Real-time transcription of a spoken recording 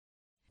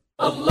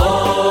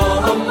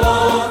Allah,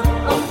 Allah,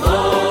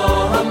 Allah,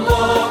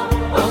 Allah,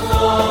 Allah,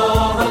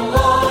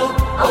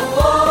 Allah,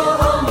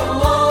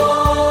 Allah.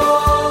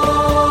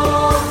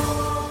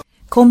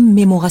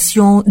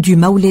 Commémoration du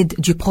Mawlid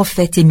du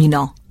prophète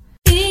éminent.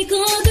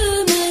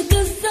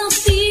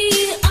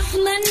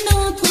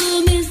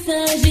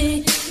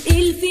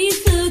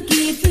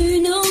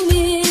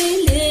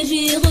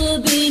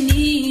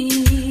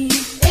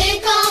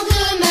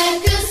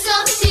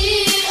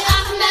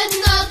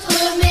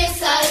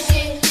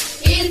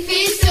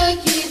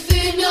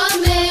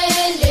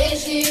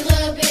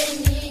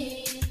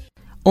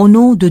 Au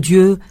nom de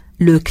Dieu,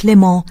 le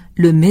clément,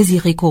 le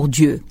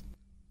miséricordieux.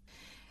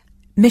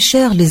 Mes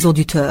chers les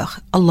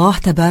auditeurs, Allah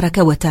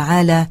tabaraka wa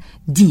ta'ala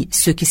dit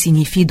ce qui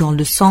signifie dans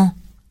le sang: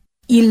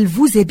 Il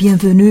vous est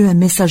bienvenu un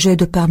messager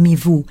de parmi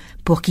vous,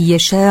 pour qui est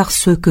cher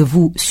ce que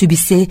vous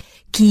subissez,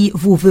 qui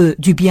vous veut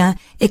du bien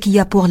et qui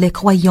a pour les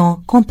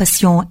croyants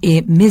compassion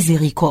et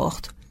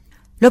miséricorde.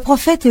 Le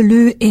prophète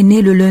élu est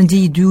né le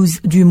lundi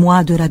 12 du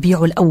mois de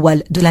Rabi'ul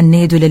Awwal de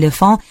l'année de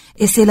l'éléphant,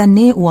 et c'est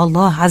l'année où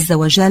Allah Azza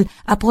wa Jal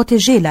a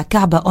protégé la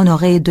Kaaba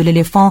honorée de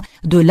l'éléphant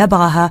de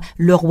l'Abraha,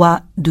 le roi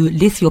de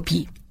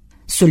l'Éthiopie.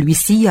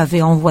 Celui-ci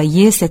avait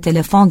envoyé cet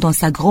éléphant dans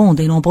sa grande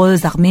et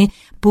nombreuse armée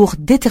pour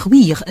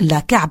détruire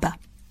la Kaaba.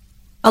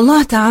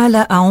 Allah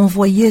Ta'ala a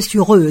envoyé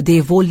sur eux des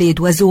volées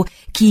d'oiseaux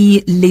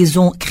qui les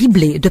ont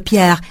criblés de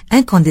pierres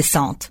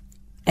incandescentes.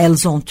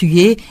 Elles ont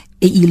tué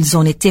et ils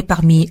en étaient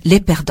parmi les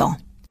perdants.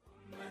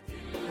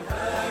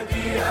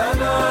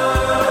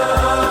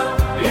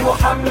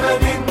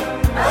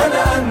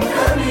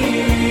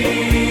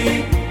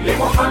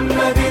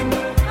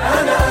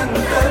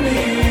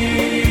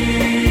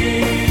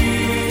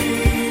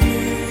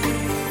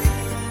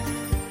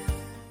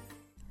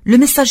 Le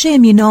messager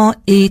éminent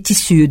est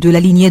issu de la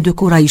lignée de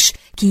Quraysh,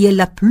 qui est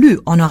la plus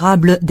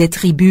honorable des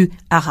tribus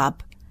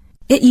arabes.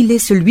 Et il est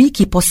celui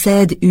qui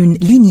possède une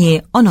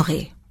lignée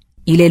honorée.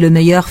 Il est le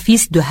meilleur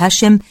fils de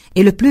Hachem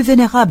et le plus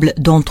vénérable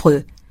d'entre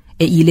eux.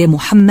 Et il est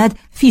Muhammad,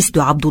 fils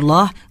de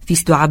Abdullah,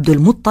 fils de Abdul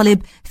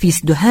Muttalib,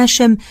 fils de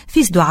Hachem,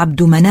 fils de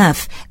Abdou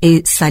Manaf,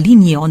 et sa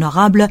lignée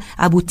honorable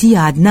aboutit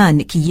à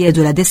Adnan, qui est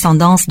de la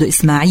descendance de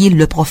Ismaïl,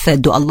 le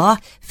prophète de Allah,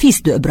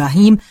 fils de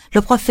Ibrahim,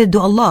 le prophète de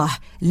Allah,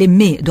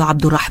 l'aimé de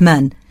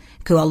Abdurrahman.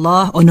 Que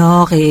Allah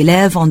honore et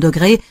élève en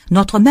degré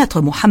notre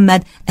maître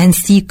Muhammad,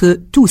 ainsi que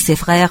tous ses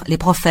frères, les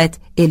prophètes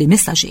et les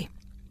messagers.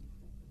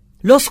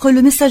 Lorsque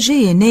le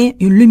messager est né,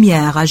 une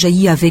lumière a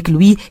jailli avec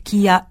lui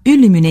qui a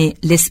illuminé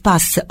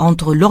l'espace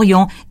entre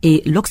l'Orient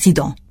et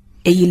l'Occident.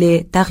 Et il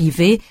est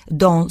arrivé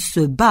dans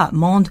ce bas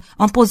monde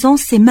en posant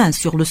ses mains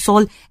sur le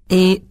sol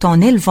et en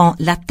élevant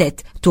la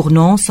tête,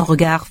 tournant son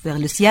regard vers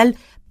le ciel,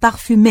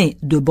 parfumé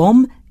de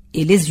baume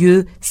et les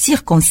yeux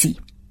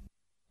circoncis.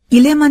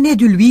 Il émanait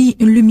de lui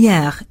une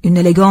lumière, une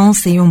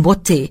élégance et une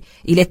beauté.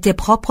 Il était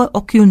propre,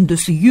 aucune de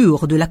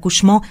souillure de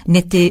l'accouchement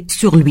n'était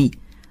sur lui.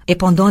 Et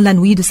pendant la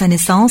nuit de sa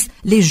naissance,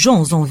 les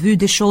gens ont vu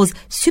des choses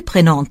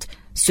surprenantes,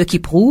 ce qui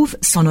prouve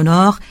son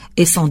honneur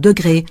et son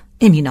degré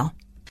éminent.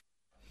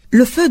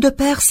 Le feu de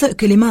Perse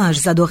que les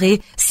mages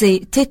adoraient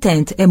s'est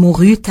éteint et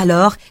mourut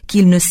alors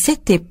qu'il ne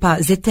s'était pas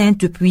éteint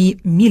depuis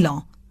 1000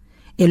 ans.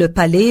 Et le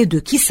palais de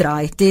Kisra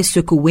a été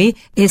secoué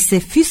et s'est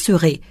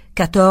fissuré,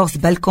 14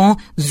 balcons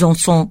en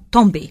sont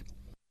tombés.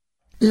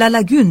 La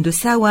lagune de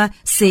Sawa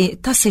s'est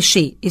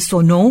asséchée et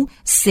son eau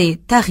s'est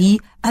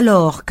tarie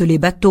alors que les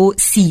bateaux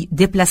s'y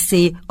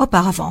déplaçaient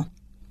auparavant.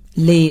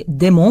 Les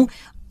démons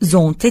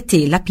ont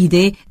été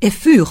lapidés et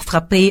furent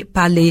frappés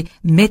par les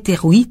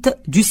météorites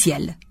du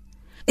ciel.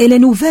 Et les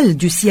nouvelles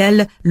du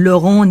ciel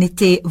leur ont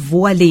été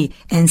voilées,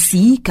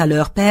 ainsi qu'à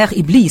leur père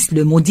Iblis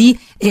le maudit,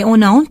 et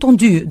on a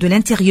entendu de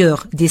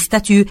l'intérieur des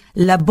statues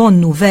la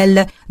bonne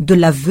nouvelle de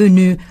la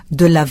venue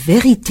de la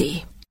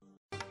vérité.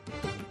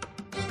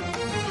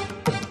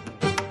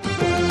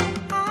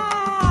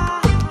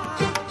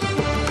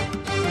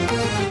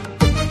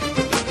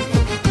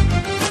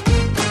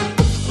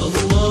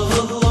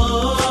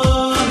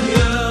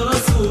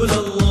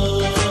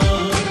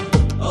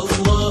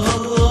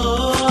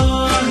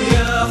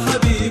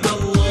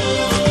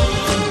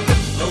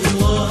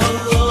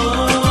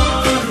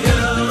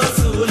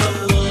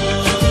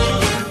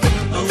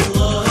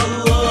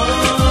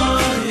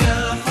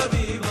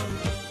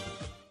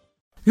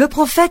 Le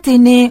prophète est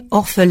né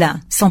orphelin.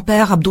 Son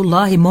père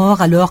Abdullah est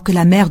mort alors que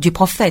la mère du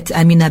prophète,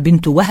 Amina bint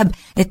Wahb,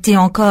 était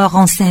encore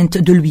enceinte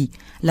de lui.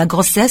 La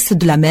grossesse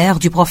de la mère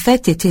du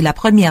prophète était la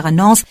première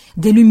annonce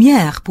des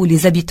lumières pour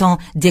les habitants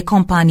des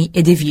campagnes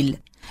et des villes.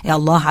 Et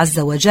Allah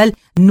Azza wa Jal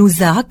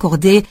nous a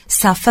accordé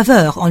sa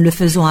faveur en le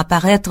faisant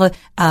apparaître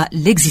à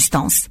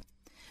l'existence.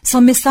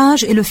 Son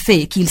message et le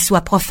fait qu'il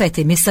soit prophète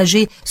et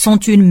messager sont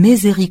une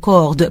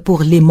miséricorde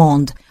pour les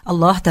mondes.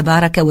 Allah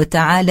tabaraka wa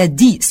ta'ala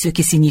dit ce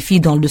qui signifie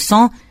dans le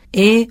sang: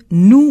 et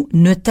nous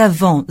ne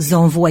t'avons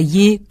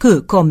envoyé que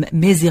comme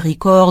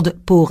miséricorde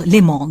pour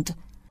les mondes.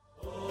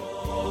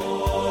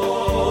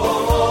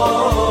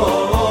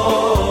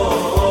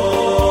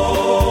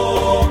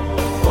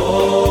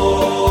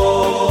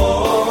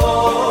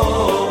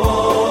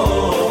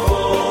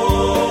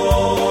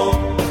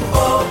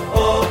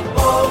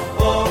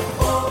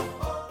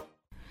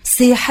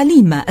 c'est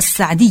Halima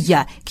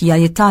as-Sa'diya qui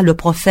allaita le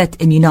prophète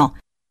éminent.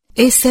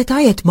 Et cet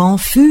allaitement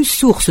fut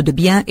source de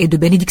bien et de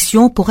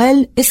bénédiction pour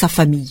elle et sa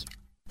famille.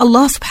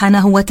 Allah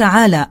subhanahu wa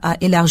ta'ala a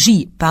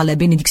élargi par la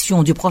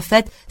bénédiction du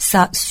prophète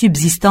sa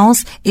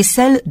subsistance et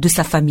celle de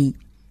sa famille.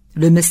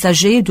 Le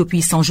messager,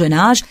 depuis son jeune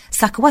âge,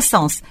 sa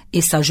croissance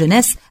et sa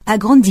jeunesse, a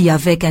grandi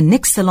avec un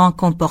excellent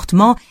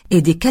comportement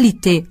et des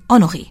qualités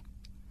honorées.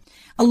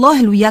 Allah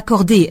lui a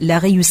accordé la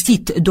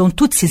réussite dans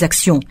toutes ses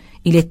actions.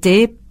 Il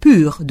était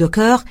pur de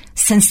cœur,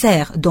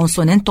 sincère dans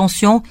son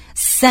intention,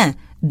 saint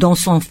dans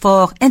son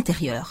fort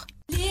intérieur.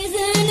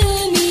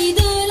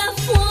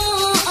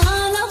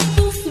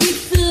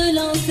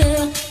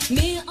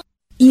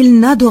 Il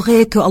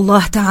n'adorait que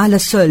Allah Ta'ala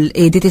seul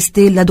et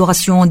détestait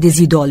l'adoration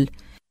des idoles.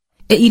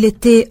 Et il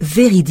était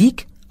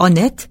véridique,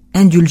 honnête,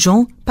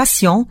 indulgent,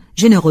 patient,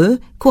 généreux,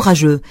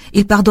 courageux.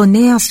 Il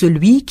pardonnait à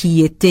celui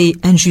qui était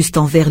injuste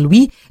envers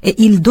lui et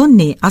il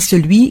donnait à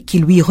celui qui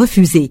lui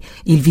refusait.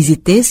 Il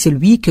visitait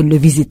celui qui ne le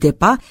visitait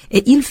pas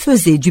et il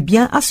faisait du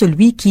bien à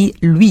celui qui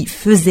lui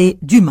faisait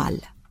du mal.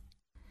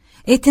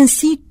 Et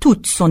ainsi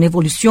toute son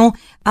évolution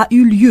a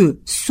eu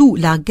lieu sous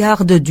la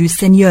garde du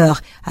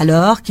Seigneur,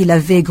 alors qu'il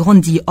avait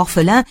grandi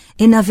orphelin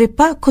et n'avait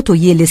pas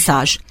côtoyé les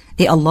sages.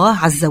 Et Allah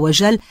Azza wa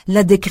Jal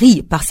l'a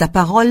décrit par sa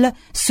parole,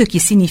 ce qui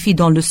signifie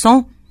dans le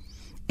son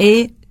 «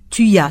 Et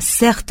tu as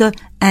certes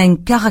un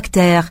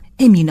caractère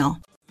éminent ».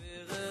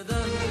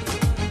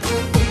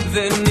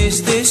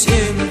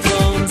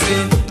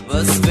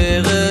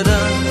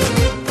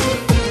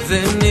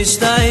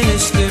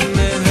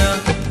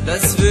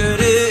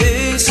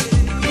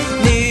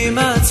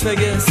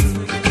 Vergessen.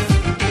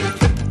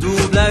 Du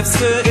bleibst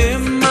für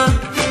immer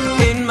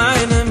in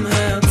meinem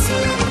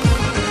Herzen.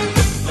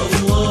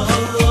 Allah,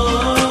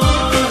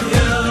 Allah,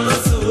 ya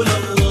Rasul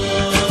Allah.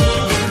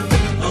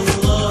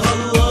 Allah,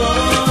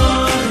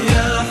 Allah,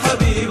 ya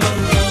Habib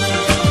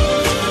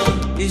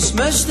Allah. Ich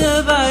möchte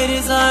bei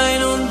dir sein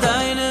und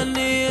deine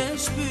Nähe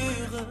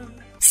spüren.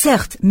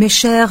 Certes, mes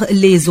chers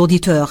les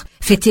auditeurs,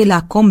 fêter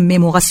la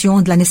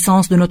commémoration de la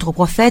naissance de notre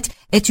prophète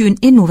est une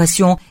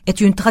innovation,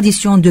 est une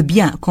tradition de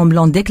bien, comme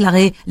l'ont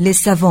déclaré les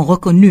savants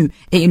reconnus,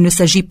 et il ne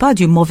s'agit pas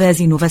d'une mauvaise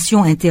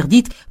innovation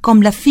interdite,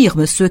 comme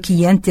l'affirment ceux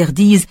qui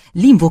interdisent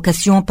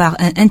l'invocation par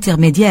un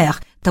intermédiaire,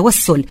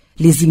 tawassul,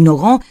 les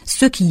ignorants,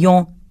 ceux qui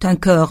ont un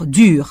cœur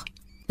dur.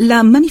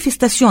 La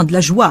manifestation de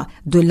la joie,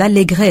 de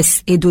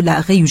l'allégresse et de la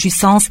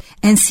réjouissance,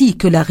 ainsi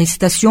que la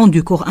récitation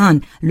du Coran,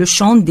 le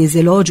chant des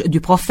éloges du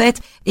prophète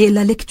et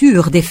la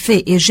lecture des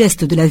faits et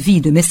gestes de la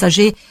vie de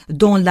messager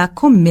dans la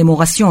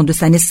commémoration de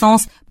sa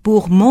naissance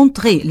pour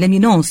montrer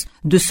l'éminence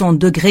de son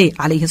degré,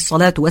 alayhi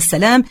salatu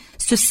wassalam,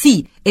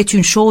 ceci est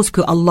une chose que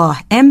Allah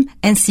aime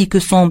ainsi que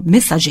son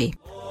messager.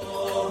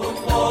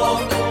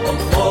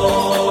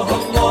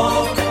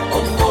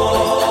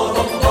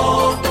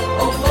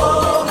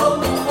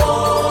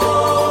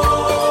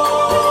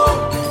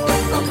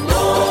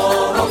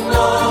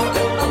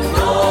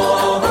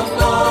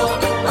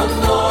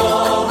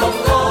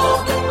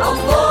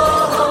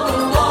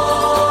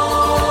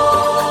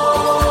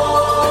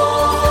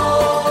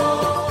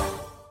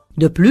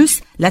 De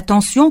plus,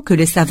 l'attention que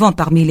les savants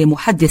parmi les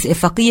muhaddis et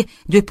faqih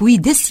depuis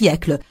des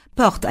siècles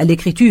portent à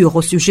l'écriture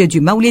au sujet du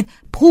Mawlid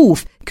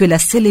prouve que la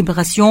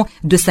célébration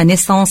de sa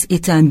naissance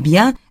est un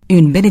bien,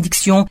 une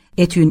bénédiction,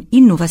 est une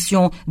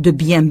innovation de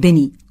bien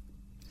béni.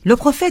 Le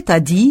prophète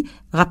a dit,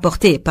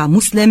 rapporté par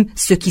Muslim,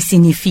 ce qui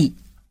signifie: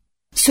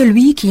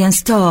 celui qui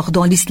instaure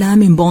dans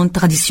l'islam une bonne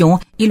tradition,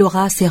 il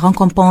aura ses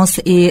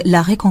récompenses et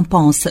la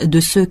récompense de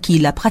ceux qui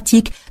la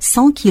pratiquent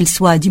sans qu'ils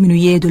soient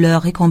diminués de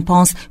leur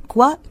récompense,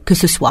 quoi que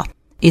ce soit.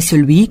 Et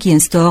celui qui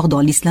instaure dans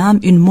l'islam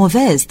une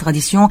mauvaise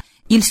tradition,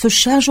 il se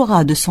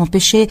chargera de son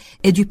péché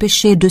et du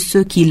péché de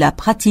ceux qui la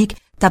pratiquent,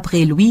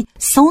 d'après lui,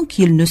 sans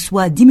qu'ils ne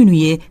soient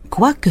diminués,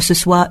 quoi que ce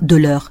soit de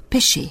leur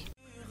péché.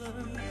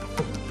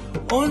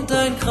 Und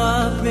ein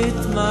Grab mit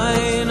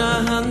meiner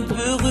Hand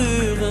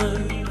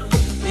berühren.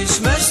 Ich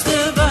möchte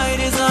bei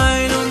dir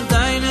sein und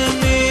deine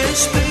Nähe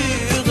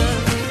spüren.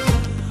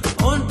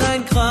 Und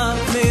ein Grab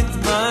mit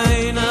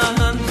meiner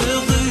Hand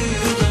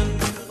berühren.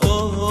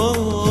 Oh, oh,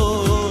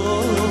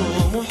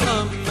 oh,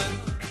 Muhammad.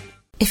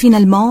 Et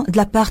finalement, de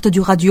la part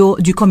du radio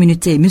du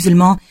communauté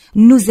musulman,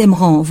 nous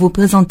aimerons vous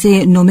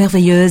présenter nos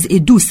merveilleuses et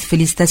douces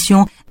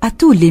félicitations à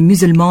tous les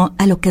musulmans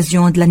à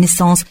l'occasion de la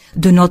naissance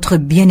de notre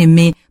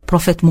bien-aimé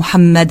prophète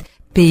Muhammad,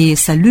 paix et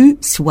salut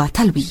soit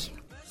à lui.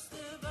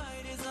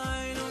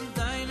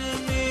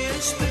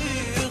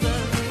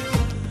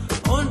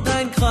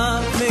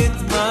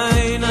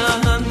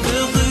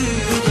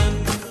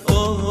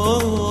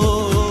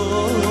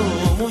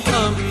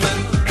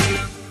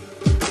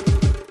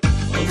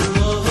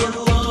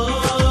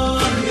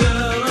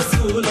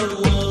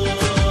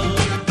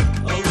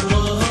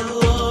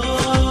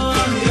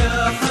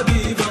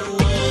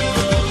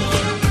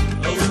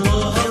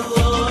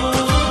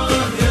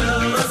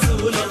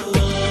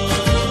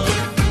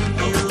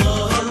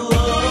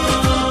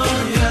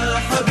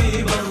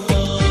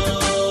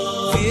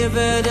 Wir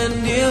werden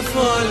dir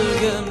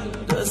folgen,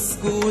 das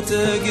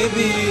Gute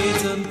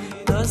gebieten.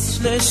 das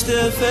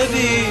Schlechte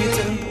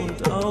verbieten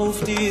und auf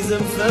diesem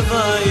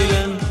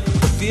verweilen.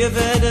 Wir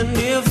werden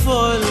dir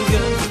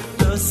folgen,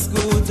 das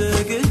Gute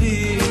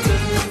gebieten,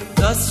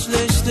 das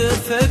Schlechte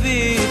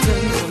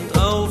verbieten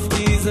und auf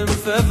diesem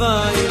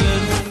verweilen.